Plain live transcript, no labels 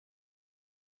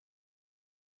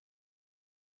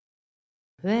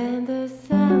When the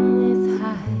sun is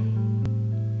high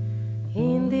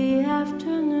in the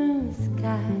afternoon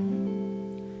sky,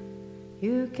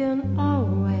 you can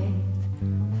always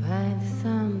find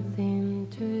something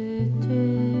to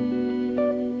do.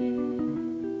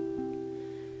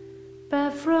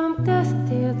 But from dusk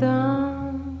till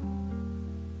dawn,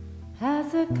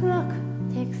 as the clock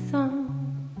ticks on,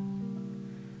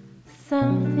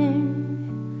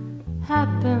 something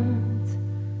happens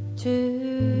to you.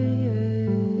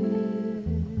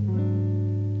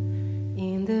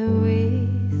 In the wee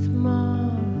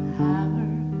small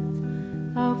hours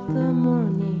of the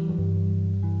morning,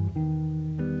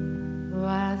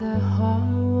 while the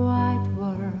whole wide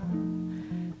world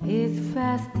is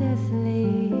fast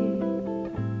asleep,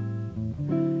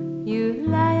 you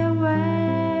lie awake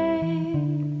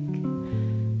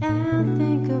and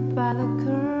think about a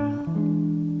girl,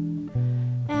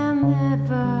 and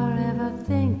never ever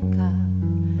think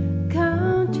of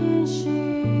counting sheep.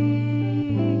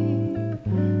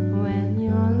 When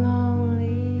your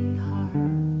lonely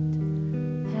heart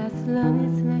has learned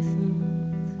its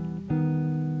lessons,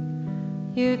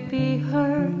 you'd be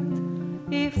hurt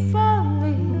if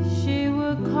only she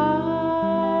would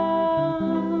call.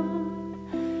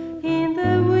 In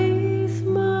the wee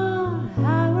small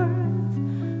hours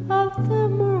of the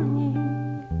morning,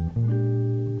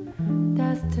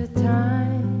 that's the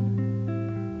time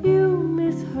you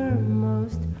miss her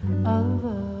most of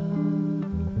all.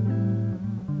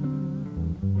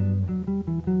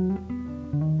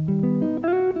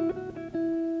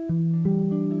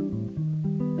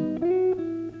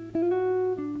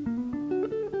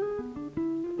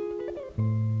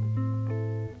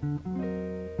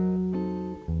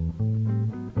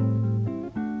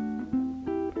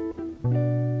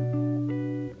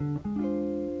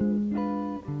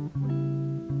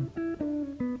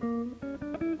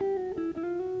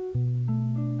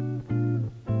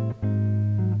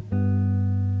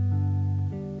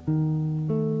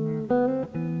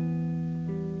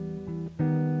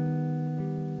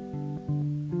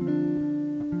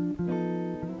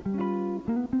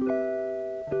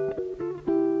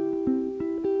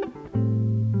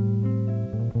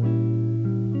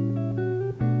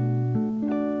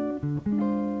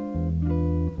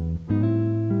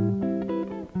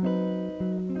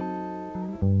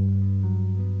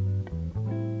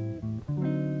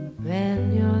 When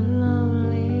your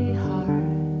lonely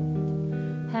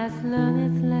heart has learned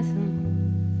its lessons,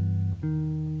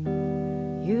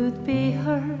 you'd be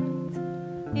hurt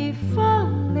if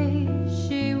only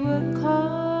she would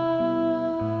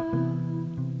call.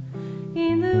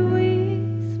 In the wee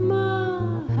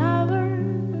small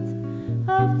hours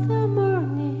of the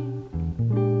morning,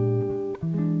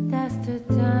 that's the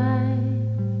time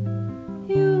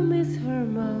you miss her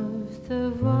most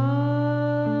of all.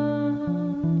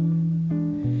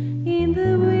 In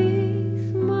the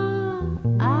wee small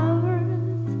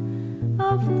hours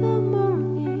of the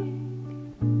morning,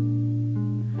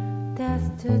 that's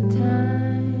the time